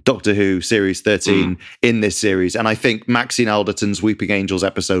non-COVID Doctor Who Series 13 in this series. And I think Maxine Alderton's Weeping Angels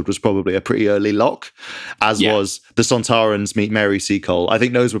episode was probably a pretty early lock, as was the Sontarans meet Mary Seacole. I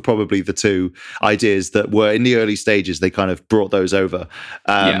think those were probably the two ideas that were in the early stages. They kind of brought those over.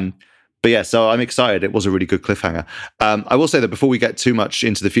 But yeah, so I'm excited. It was a really good cliffhanger. I will say that before we get too much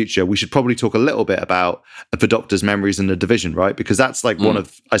into the future, we should probably talk a little bit about the Doctor's memories in the Division, right? Because that's like one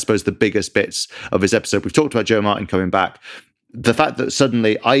of, I suppose, the biggest bits of this episode. We've talked about Jo Martin coming back. The fact that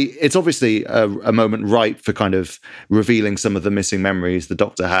suddenly it's obviously a moment ripe for kind of revealing some of the missing memories the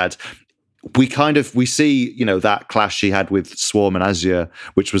Doctor had. We see, that clash she had with Swarm and Azure,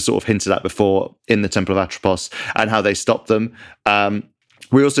 which was sort of hinted at before in the Temple of Atropos, and how they stopped them.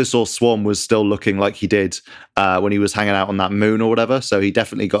 We also saw Swarm was still looking like he did when he was hanging out on that moon or whatever. So he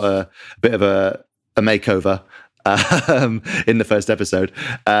definitely got a bit of a makeover in the first episode.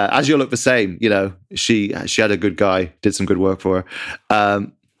 Azure looked the same. She had a good guy, did some good work for her.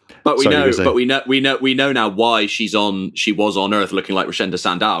 But we know now why she was on Earth looking like Rashenda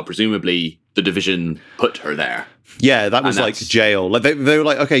Sandal. Presumably, the Division put her there. Yeah, that was like jail. Like they were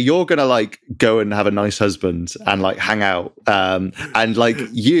like, okay, you're gonna like go and have a nice husband and like hang out, and like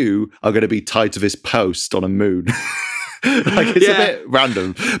you are gonna be tied to this post on a moon. Like it's a bit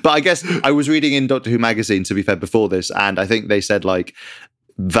random. But I guess I was reading in Doctor Who magazine, to be fair, before this, and I think they said like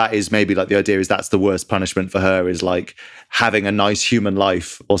that is maybe like the idea is that's the worst punishment for her, is like having a nice human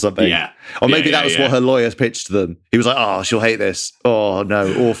life or something. Yeah. Or maybe that was what her lawyer pitched to them. He was like, oh, she'll hate this. Oh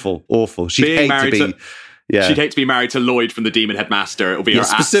no, awful. She'd hate to be. Yeah. She'd hate to be married to Lloyd from the Demon Headmaster. It'll be her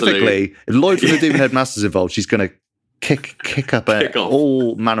specifically, if Lloyd from the Demon Headmaster's involved, she's going to kick up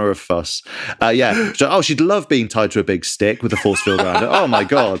all manner of fuss. So, she'd love being tied to a big stick with a force field around it. Oh my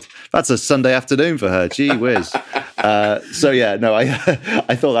God, that's a Sunday afternoon for her. Gee whiz. I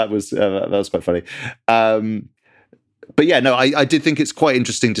thought that was quite funny. But yeah, no, I did think it's quite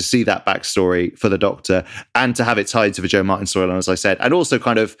interesting to see that backstory for the Doctor and to have it tied to the Jo Martin storyline, as I said, and also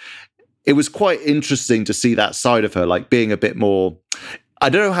kind of, it was quite interesting to see that side of her, like being a bit more, I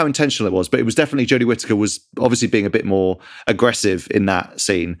don't know how intentional it was, but it was definitely, Jodie Whittaker was obviously being a bit more aggressive in that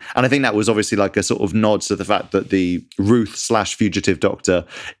scene. And I think that was obviously like a sort of nod to the fact that the Ruth/fugitive Doctor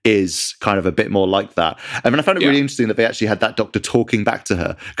is kind of a bit more like that. I mean, I found it really interesting that they actually had that Doctor talking back to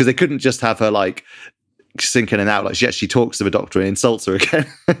her, because they couldn't just have her like sinking in and out. Like she actually talks to the Doctor and insults her again.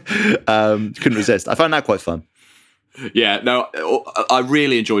 Couldn't resist. I found that quite fun. Yeah, no, I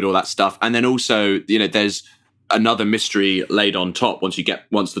really enjoyed all that stuff. And then also, there's another mystery laid on top once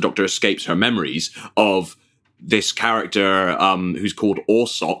the Doctor escapes her memories of this character who's called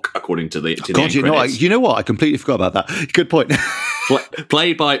Orsok, according to the end credits. You know what? I completely forgot about that. Good point.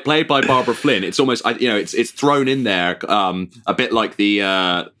 played by Barbara Flynn. It's almost it's thrown in there a bit like the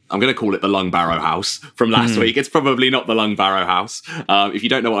I'm going to call it the Lung Barrow House from last week. It's probably not the Lung Barrow House. If you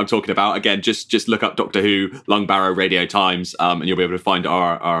don't know what I'm talking about, again, just look up Doctor Who Lung Barrow Radio Times, and you'll be able to find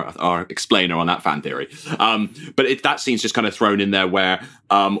our explainer on that fan theory. But that scene's just kind of thrown in there where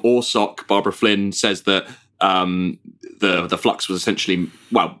Orsok, Barbara Flynn, says that the flux was essentially,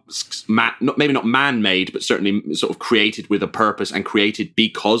 maybe not man-made, but certainly sort of created with a purpose and created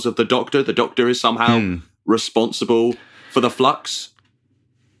because of the Doctor. The Doctor is somehow responsible for the flux.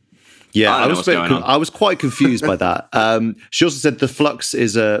 Yeah, I was quite confused by that. She also said the flux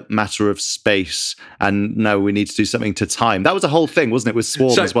is a matter of space, and no, we need to do something to time. That was a whole thing, wasn't it, with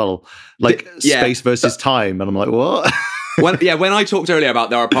Swarm as well? Space versus time, and I'm like, what? When I talked earlier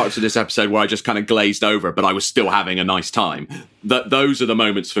about there are parts of this episode where I just kind of glazed over, but I was still having a nice time. Those are the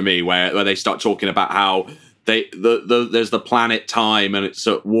moments for me where they start talking about how there's the planet time and it's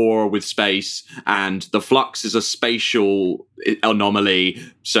at war with space, and the flux is a spatial anomaly.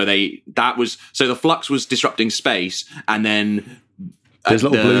 So the flux was disrupting space, and then there's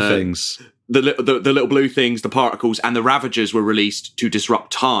little blue things. The little blue things, the particles, and the Ravagers were released to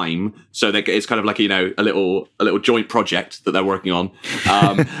disrupt time. So it's kind of like a little joint project that they're working on.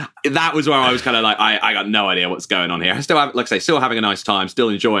 That was where I was kind of like, I got no idea what's going on here. I still have, still having a nice time, still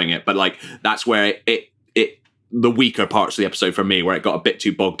enjoying it, but that's where the weaker parts of the episode for me, where it got a bit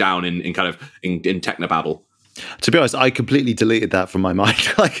too bogged down in technobabble. To be honest, I completely deleted that from my mind.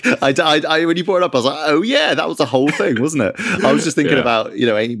 I when you brought it up, I was like, oh yeah, that was the whole thing, wasn't it? I was just thinking about,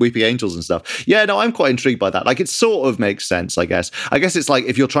 Weeping Angels and stuff. Yeah, no, I'm quite intrigued by that. It sort of makes sense, I guess. I guess it's like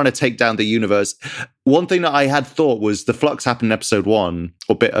if you're trying to take down the universe. One thing that I had thought was the flux happened in episode 1,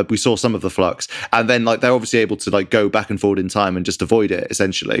 we saw some of the flux, and then they're obviously able to go back and forward in time and just avoid it,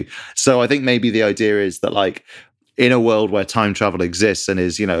 essentially. So I think maybe the idea is that in a world where time travel exists and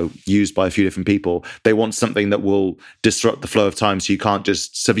is, used by a few different people, they want something that will disrupt the flow of time. So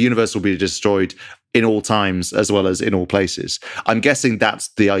so the universe will be destroyed in all times as well as in all places. I'm guessing that's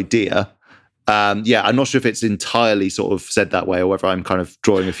the idea. I'm not sure if it's entirely sort of said that way or whether I'm kind of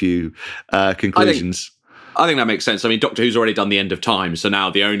drawing a few conclusions. I think that makes sense. I mean, Doctor Who's already done the end of time, so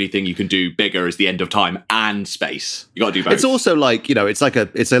now the only thing you can do bigger is the end of time and space. You got to do both. It's also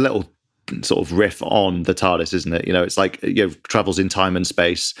it's a little sort of riff on the TARDIS, isn't it? It's travels in time and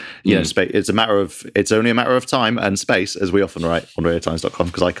space. Space. It's only a matter of time and space, as we often write on radiotimes.com,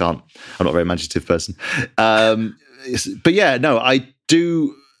 because I'm not a very imaginative person. But yeah, no, I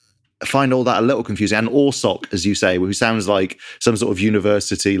do find all that a little confusing. And Orsok, as you say, who sounds like some sort of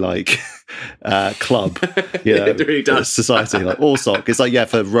university club, it really does. Society, Orsok.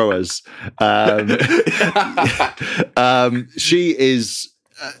 It's for rowers. She is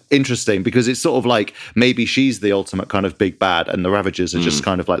interesting because it's sort of maybe she's the ultimate kind of big bad and the Ravagers are just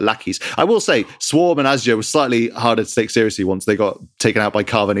kind of lackeys. I will say Swarm and Asjo were slightly harder to take seriously once they got taken out by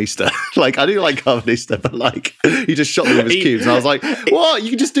Carvanista. I do like Carvanista, but he just shot them with his cubes and I was like, what? You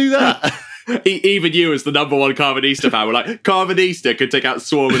can just do that? Even you, as the number one Carvanista fan, were like, Carvanista could take out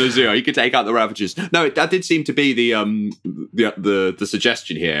Swarm and Azure. You could take out the Ravagers. No, that did seem to be the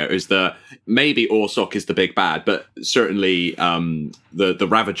suggestion here, is that maybe Orsok is the big bad, but certainly the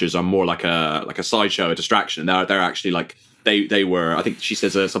Ravagers are more like a sideshow, a distraction. They're actually they were. I think she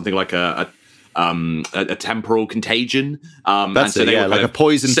says something like a temporal contagion. That's and so it. Were a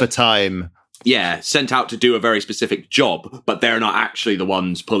poison for time. Yeah, sent out to do a very specific job, but they're not actually the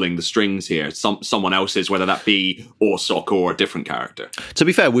ones pulling the strings here. Someone else is, whether that be Orsok or a different character. To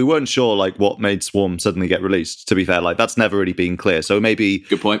be fair, we weren't sure what made Swarm suddenly get released. To be fair, that's never really been clear. So maybe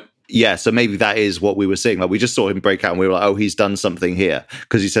good point. Yeah, so maybe that is what we were seeing. We just saw him break out and we were like, oh, he's done something here.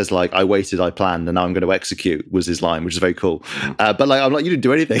 Because he says, I waited, I planned, and now I'm going to execute, was his line, which is very cool. But I'm like, you didn't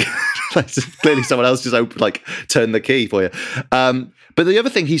do anything. Clearly someone else just turned the key for you. But the other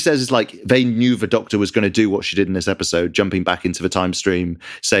thing he says is they knew the Doctor was going to do what she did in this episode, jumping back into the time stream,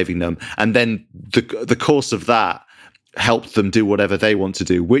 saving them. And then the course of that helped them do whatever they want to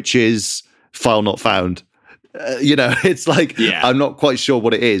do, which is file not found. It's I'm not quite sure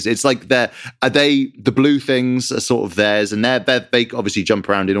what it is. It's the blue things are sort of theirs, and they obviously jump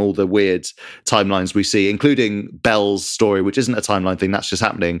around in all the weird timelines we see, including Belle's story, which isn't a timeline thing, that's just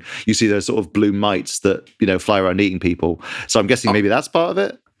happening. You see those sort of blue mites that fly around eating people. So I'm guessing maybe that's part of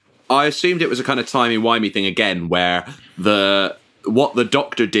it. I assumed it was a kind of timey-wimey thing again, where what the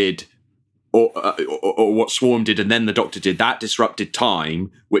Doctor did or what Swarm did and then the Doctor did, that disrupted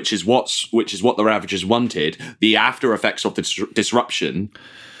time, which is what the Ravagers wanted. The after effects of the disruption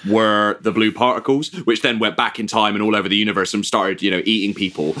were the blue particles, which then went back in time and all over the universe and started, eating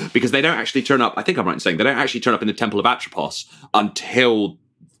people, because they don't actually turn up. I think I'm right in saying they don't actually turn up in the Temple of Atropos until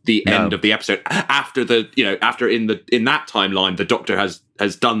the end of the episode. After in that timeline, the Doctor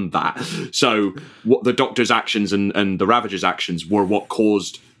has done that. So what the Doctor's actions and the Ravagers' actions were what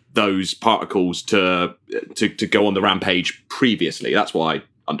caused those particles to go on the rampage previously. That's what I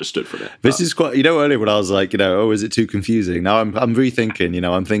understood from it. This is quite, earlier when I was like, is it too confusing? Now I'm rethinking,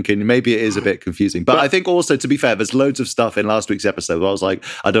 I'm thinking maybe it is a bit confusing. But I think also, to be fair, there's loads of stuff in last week's episode where I was like,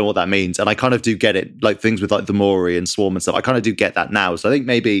 I don't know what that means. And I kind of do get it, like things with like the Maury and Swarm and stuff. I kind of do get that now. So I think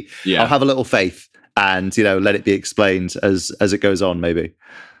maybe I'll have a little faith and, let it be explained as it goes on, maybe.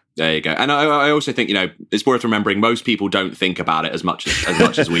 There you go. And I also think, it's worth remembering most people don't think about it as much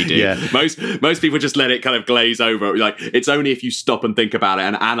as we do. Yeah. Most people just let it kind of glaze over. Like, it's only if you stop and think about it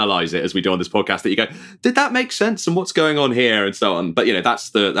and analyze it, as we do on this podcast, that you go, did that make sense? And what's going on here? And so on. But,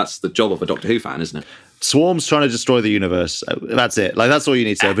 that's the job of a Doctor Who fan, isn't it? Swarm's trying to destroy the universe. That's it. Like, that's all you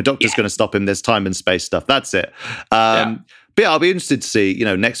need to know. The Doctor's going to stop him. There's time and space stuff. That's it. But I'll be interested to see,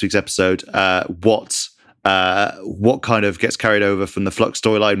 next week's episode, what kind of gets carried over from the Flux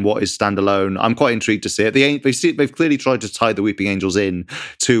storyline, what is standalone. I'm quite intrigued to see it. They've clearly tried to tie the Weeping Angels in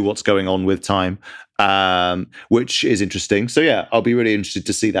to what's going on with time, which is interesting. So yeah, I'll be really interested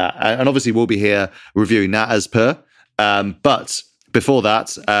to see that. And obviously we'll be here reviewing that as per. But before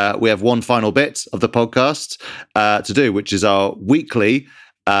that, we have one final bit of the podcast to do, which is our weekly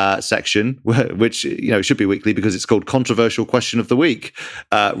section, which should be weekly because it's called Controversial Question of the Week.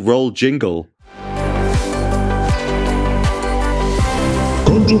 Roll jingle.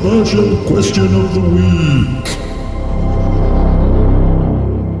 Controversial Question of the Week.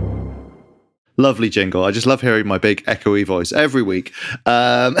 Lovely jingle. I just love hearing my big echoey voice every week.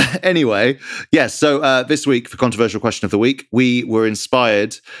 Anyway, yes, so this week for Controversial Question of the Week, we were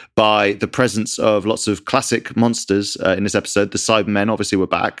inspired by the presence of lots of classic monsters in this episode. The Cybermen obviously were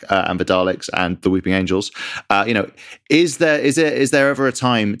back, and the Daleks and the Weeping Angels. Is there ever a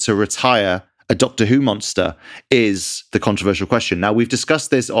time to retire a Doctor Who monster is the controversial question. Now, we've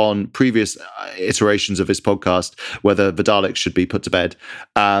discussed this on previous iterations of this podcast, whether the Daleks should be put to bed.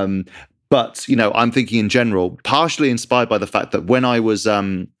 But, I'm thinking in general, partially inspired by the fact that when I was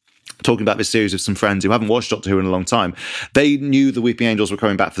talking about this series with some friends who haven't watched Doctor Who in a long time, they knew the Weeping Angels were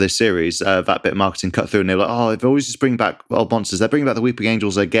coming back for this series, that bit of marketing cut through, and they were like, they're always just bringing back old monsters. They're bringing back the Weeping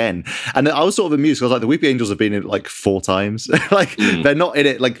Angels again. And I was sort of amused, because I was like, the Weeping Angels have been in it like 4 times. They're not in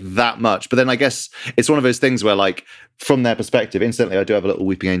it like that much. But then I guess it's one of those things where, like, from their perspective, instantly I do have a little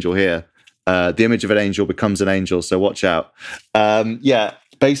Weeping Angel here. The image of an angel becomes an angel, so watch out.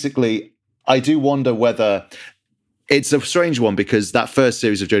 Basically, I do wonder whether... It's a strange one, because that first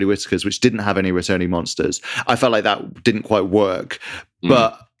series of Jodie Whittaker's, which didn't have any returning monsters, I felt like that didn't quite work.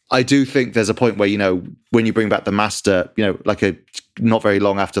 But I do think there's a point where, when you bring back the Master, not very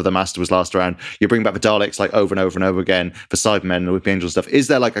long after the Master was last around, you bring back the Daleks like over and over and over again for Cybermen and Weeping Angel stuff. Is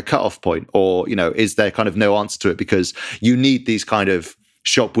there like a cutoff point, or, is there kind of no answer to it? Because you need these kind of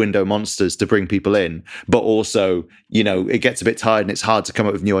shop window monsters to bring people in, but also, it gets a bit tired and it's hard to come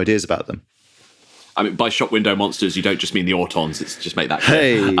up with new ideas about them. I mean, by shop window monsters, you don't just mean the Autons. It's just make that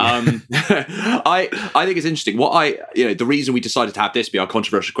clear. Hey. I think it's interesting. The reason we decided to have this be our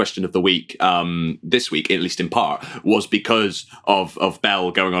controversial question of the week this week, at least in part, was because of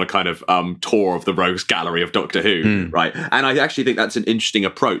Bell going on a kind of tour of the Rogues Gallery of Doctor Who, right? And I actually think that's an interesting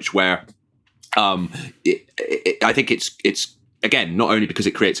approach where I think it's again, not only because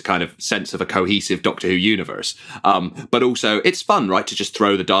it creates a kind of sense of a cohesive Doctor Who universe, but also it's fun, right, to just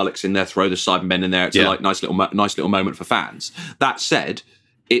throw the Daleks in there, throw the Cybermen in there. It's a nice little moment for fans. That said,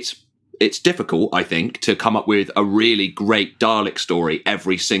 it's difficult, I think, to come up with a really great Dalek story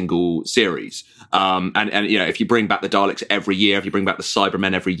every single series. And if you bring back the Daleks every year, if you bring back the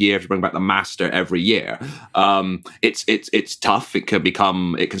Cybermen every year, if you bring back the Master every year, it's tough. It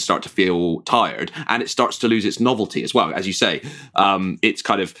can start to feel tired, and it starts to lose its novelty as well. As you say,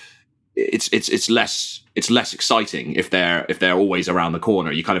 it's less exciting if they're always around the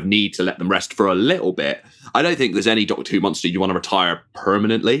corner. You kind of need to let them rest for a little bit. I don't think there's any Doctor Who monster you want to retire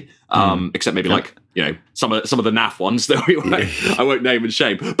permanently, except maybe some of the naff ones that I won't name and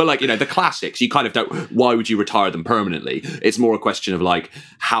shame. But the classics, you kind of don't. Why would you retire them permanently? It's more a question of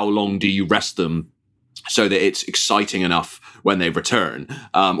how long do you rest them so that it's exciting enough when they return,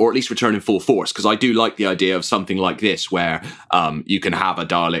 or at least return in full force. Because I do like the idea of something like this, where you can have a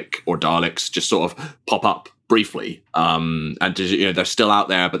Dalek or Daleks just sort of pop up briefly, and they're still out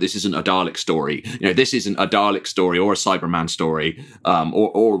there, but this isn't a Dalek story. This isn't a Dalek story or a Cyberman story,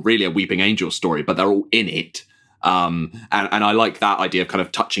 or really a Weeping Angel story, but they're all in it. And I like that idea of kind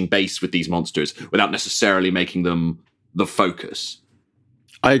of touching base with these monsters without necessarily making them the focus.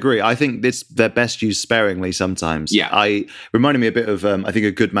 I agree. I think they're best used sparingly sometimes. Yeah. I reminded me a bit of, I think,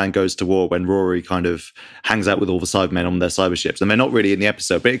 A Good Man Goes to War, when Rory kind of hangs out with all the Cybermen on their cyber ships. And they're not really in the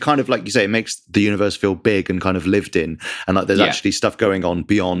episode, but it kind of, like you say, it makes the universe feel big and kind of lived in. And like there's actually stuff going on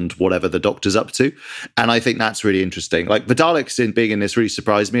beyond whatever the Doctor's up to. And I think that's really interesting. Like the Daleks being in this really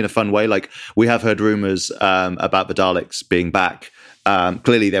surprised me in a fun way. Like we have heard rumors about the Daleks being back.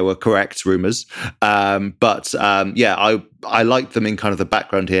 Clearly there were correct rumors. I liked them in kind of the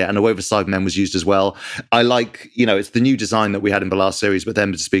background here, and the way the Cybermen was used as well. I like, it's the new design that we had in the last series, but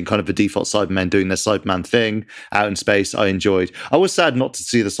them just being kind of the default Cybermen doing their Cyberman thing out in space. I enjoyed. I was sad not to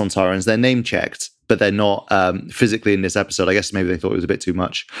see the Sontarans. They're name checked, but they're not physically in this episode. I guess maybe they thought it was a bit too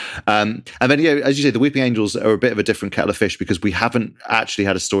much. And then, as you say, the Weeping Angels are a bit of a different kettle of fish because we haven't actually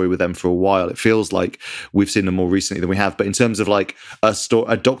had a story with them for a while. It feels like we've seen them more recently than we have. But in terms of like a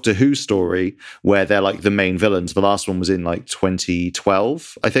Doctor Who story where they're like the main villains, the last one was in like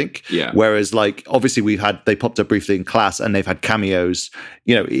 2012, I think. Yeah. Whereas like obviously they popped up briefly in Class, and they've had cameos.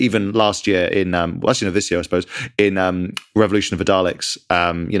 Even last year in this year I suppose in Revolution of the Daleks.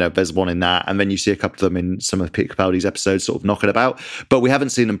 There's one in that, and then you see a couple of them in some of Peter Capaldi's episodes sort of knocking about, but we haven't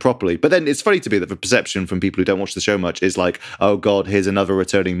seen them properly. But then it's funny to me that the perception from people who don't watch the show much is like, oh God, here's another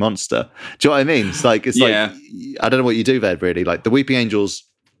returning monster. Do you know what I mean? It's like I don't know what you do there really. Like the Weeping Angels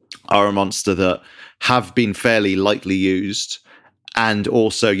are a monster that have been fairly lightly used, and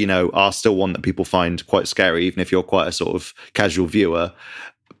also, are still one that people find quite scary, even if you're quite a sort of casual viewer.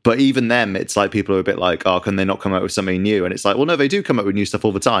 But even them, it's like people are a bit like, oh, can they not come out with something new? And it's like, well, no, they do come up with new stuff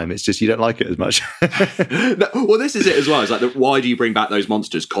all the time. It's just you don't like it as much. No, well, this is it as well. It's like, why do you bring back those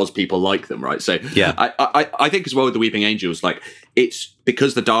monsters? Because people like them, right? So yeah. I think as well with the Weeping Angels, like it's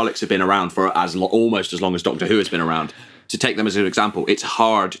because the Daleks have been around for almost as long as Doctor Who has been around. To take them as an example, it's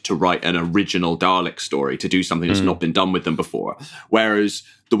hard to write an original Dalek story, to do something that's not been done with them before. Whereas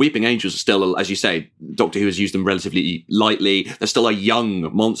the Weeping Angels are still, as you say, Doctor Who has used them relatively lightly. They're still a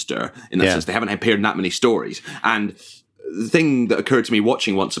young monster in that sense. They haven't appeared in that many stories. And the thing that occurred to me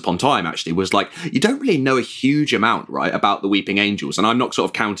watching Once Upon a Time actually was like, you don't really know a huge amount, right, about the Weeping Angels. And I'm not sort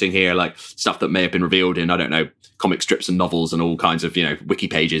of counting here like stuff that may have been revealed in, I don't know, comic strips and novels and all kinds of, wiki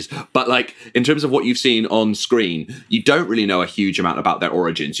pages. But like in terms of what you've seen on screen, you don't really know a huge amount about their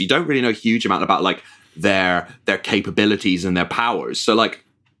origins. You don't really know a huge amount about like their capabilities and their powers. So like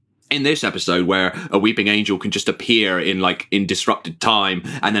in this episode where a Weeping Angel can just appear in disrupted time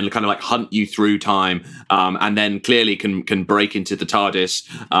and then kind of like hunt you through time, and then clearly can break into the TARDIS,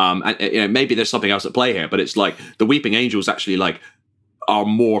 and maybe there's something else at play here, but it's like the Weeping Angels actually like are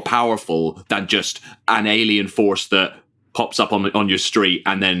more powerful than just an alien force that pops up on your street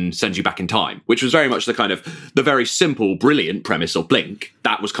and then sends you back in time, which was very much the very simple, brilliant premise of Blink.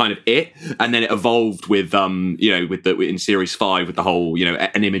 That was kind of it. And then it evolved with, in series 5 with the whole,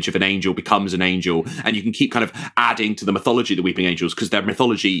 an image of an angel becomes an angel. And you can keep kind of adding to the mythology of the Weeping Angels because their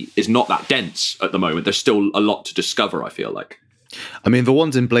mythology is not that dense at the moment. There's still a lot to discover, I feel like. I mean, the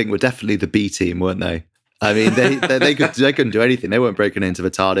ones in Blink were definitely the B team, weren't they? I mean, they couldn't do anything. They weren't breaking into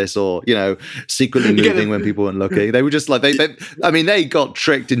the TARDIS or, secretly moving when people weren't looking. They were just like, they got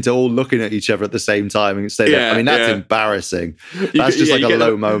tricked into all looking at each other at the same time and stayed there. I mean, that's embarrassing. That's just like a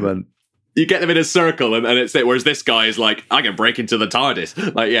low moment. You get them in a circle and it's it. Whereas this guy is like, I can break into the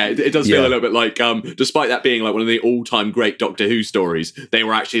TARDIS. Like, yeah, it does feel a little bit like, despite that being like one of the all-time great Doctor Who stories, they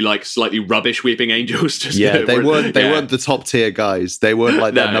were actually like slightly rubbish Weeping Angels. They weren't the top tier guys. They weren't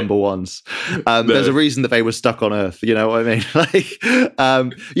like their number ones. There's a reason that they were stuck on Earth. You know what I mean?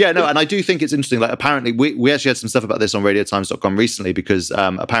 And I do think it's interesting. Like, apparently, we actually had some stuff about this on RadioTimes.com recently because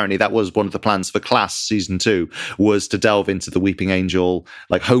apparently that was one of the plans for Class season 2 was to delve into the Weeping Angel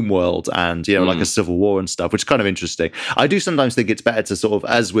like homeworld and like a civil war and stuff, which is kind of interesting. I do sometimes think it's better to sort of,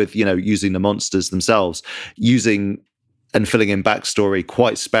 as with using the monsters themselves, using and filling in backstory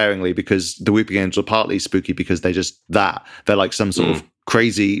quite sparingly, because the Weeping Angel are partly spooky because they're like some sort of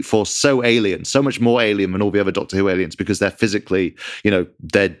crazy force, so alien, so much more alien than all the other Doctor Who aliens, because they're physically,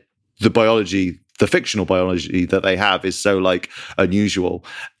 they're the biology. The fictional biology that they have is so like unusual.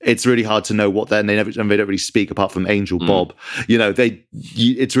 It's really hard to know what they don't really speak apart from Angel Bob.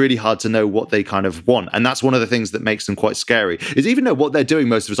 It's really hard to know what they kind of want, and that's one of the things that makes them quite scary. Is even though what they're doing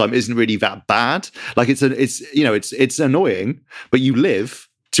most of the time isn't really that bad. Like it's annoying, but you live.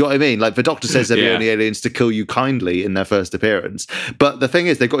 Do you know what I mean? Like, the Doctor says they're the only aliens to kill you kindly in their first appearance. But the thing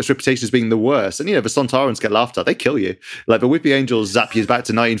is, they've got this reputation as being the worst. And, the Sontarans get laughed at. They kill you. Like, the Weeping Angels zap you back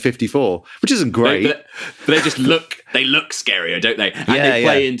to 1954, which isn't great. But they just look scarier, don't they?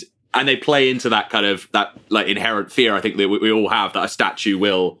 And they play into that kind of, that like inherent fear, I think, that we all have, that a statue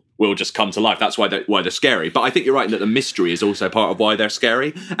will just come to life. That's why they're scary. But I think you're right that the mystery is also part of why they're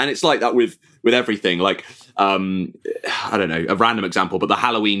scary. And it's like that with everything. Like, I don't know, a random example, but the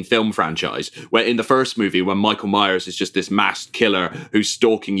Halloween film franchise, where in the first movie, when Michael Myers is just this masked killer who's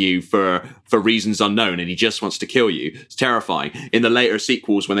stalking you for reasons unknown and he just wants to kill you, it's terrifying. In the later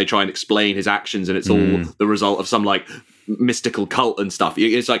sequels, when they try and explain his actions and it's all the result of some like mystical cult and stuff,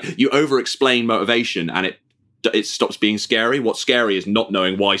 it's like you over-explain motivation and it stops being scary. What's scary is not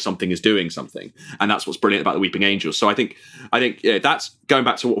knowing why something is doing something, and that's what's brilliant about the Weeping Angels. So I think that's going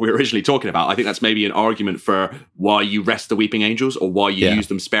back to what we were originally talking about. I think that's maybe an argument for why you rest the Weeping Angels or why you use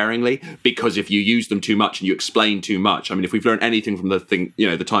them sparingly. Because if you use them too much and you explain too much, I mean, if we've learned anything from the thing,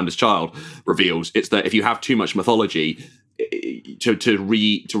 the Timeless Child reveals, it's that if you have too much mythology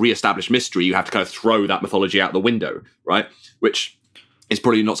to reestablish mystery, you have to kind of throw that mythology out the window, right? Which is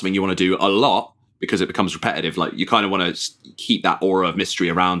probably not something you want to do a lot, because it becomes repetitive. Like, you kind of want to keep that aura of mystery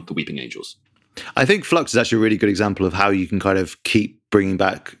around the Weeping Angels. I think Flux is actually a really good example of how you can kind of keep bringing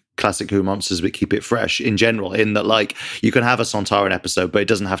back classic Who monsters, but keep it fresh in general, in that, like, you can have a Sontaran episode, but it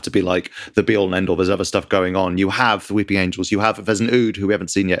doesn't have to be like the be all and end all. There's other stuff going on. You have the Weeping Angels. There's an Ood who we haven't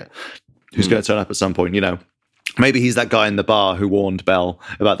seen yet, who's going to turn up at some point, Maybe he's that guy in the bar who warned Belle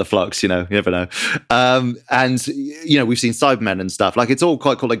about the flux, you never know. And, we've seen Cybermen and stuff. Like, it's all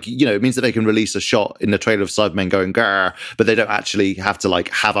quite cool. Like, it means that they can release a shot in the trailer of Cybermen going, grrr, but they don't actually have to, like,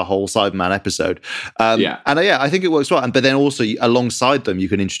 have a whole Cyberman episode. And I think it works well. But then also, alongside them, you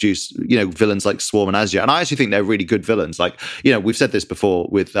can introduce, villains like Swarm and Azure. And I actually think they're really good villains. Like, we've said this before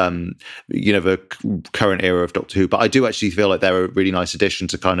with, the current era of Doctor Who, but I do actually feel like they're a really nice addition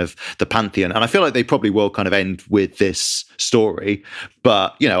to kind of the Pantheon. And I feel like they probably will kind of end with this story,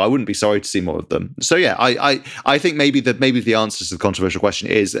 but I wouldn't be sorry to see more of them. So I think maybe the answer to the controversial question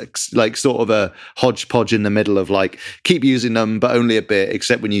is like sort of a hodgepodge in the middle of like, keep using them but only a bit,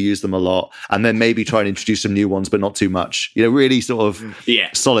 except when you use them a lot, and then maybe try and introduce some new ones but not too much. Really sort of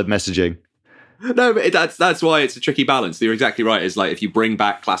solid messaging. No, but that's why it's a tricky balance. You're exactly right. It's like, if you bring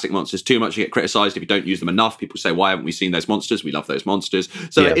back classic monsters too much, you get criticized. If you don't use them enough, people say, why haven't we seen those monsters? We love those monsters.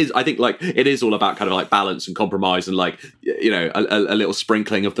 So it is, I think, like, it is all about kind of like balance and compromise, and like, a little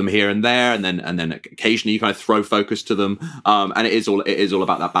sprinkling of them here and there, and then occasionally you kind of throw focus to them. And it is all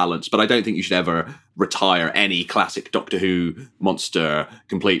about that balance. But I don't think you should ever retire any classic Doctor Who monster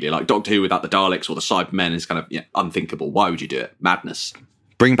completely. Like, Doctor Who without the Daleks or the Cybermen is kind of unthinkable. Why would you do it? Madness.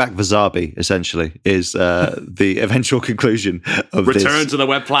 Bring back Vazabi, essentially, is the eventual conclusion of Return to the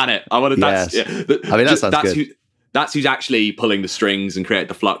Web Planet. I want to. Yes. I mean, that sounds good. That's who's actually pulling the strings and create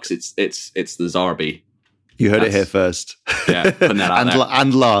the flux. It's the Zarbi. You heard it here first. Yeah, putting that out there.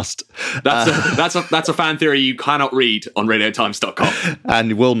 And last. That's a fan theory you cannot read on RadioTimes.com.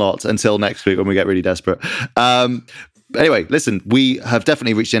 And will not until next week when we get really desperate. Anyway, listen, we have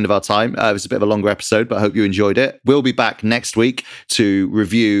definitely reached the end of our time. It was a bit of a longer episode, but I hope you enjoyed it. We'll be back next week to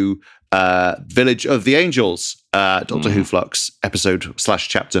review Village of the Angels, Doctor Who Flux episode /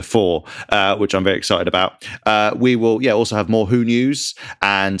 chapter 4, which I'm very excited about. We will also have more Who news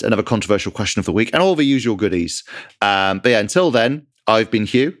and another controversial question of the week and all the usual goodies. But until then, I've been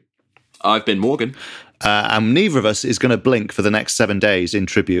Hugh. I've been Morgan. And neither of us is going to blink for the next 7 days in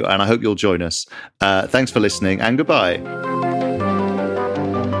tribute, and I hope you'll join us. Thanks for listening, and goodbye.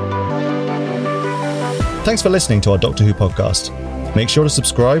 Thanks for listening to our Doctor Who podcast. Make sure to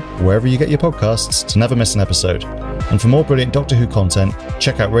subscribe wherever you get your podcasts to never miss an episode. And for more brilliant Doctor Who content,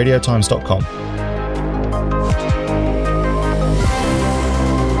 check out radiotimes.com.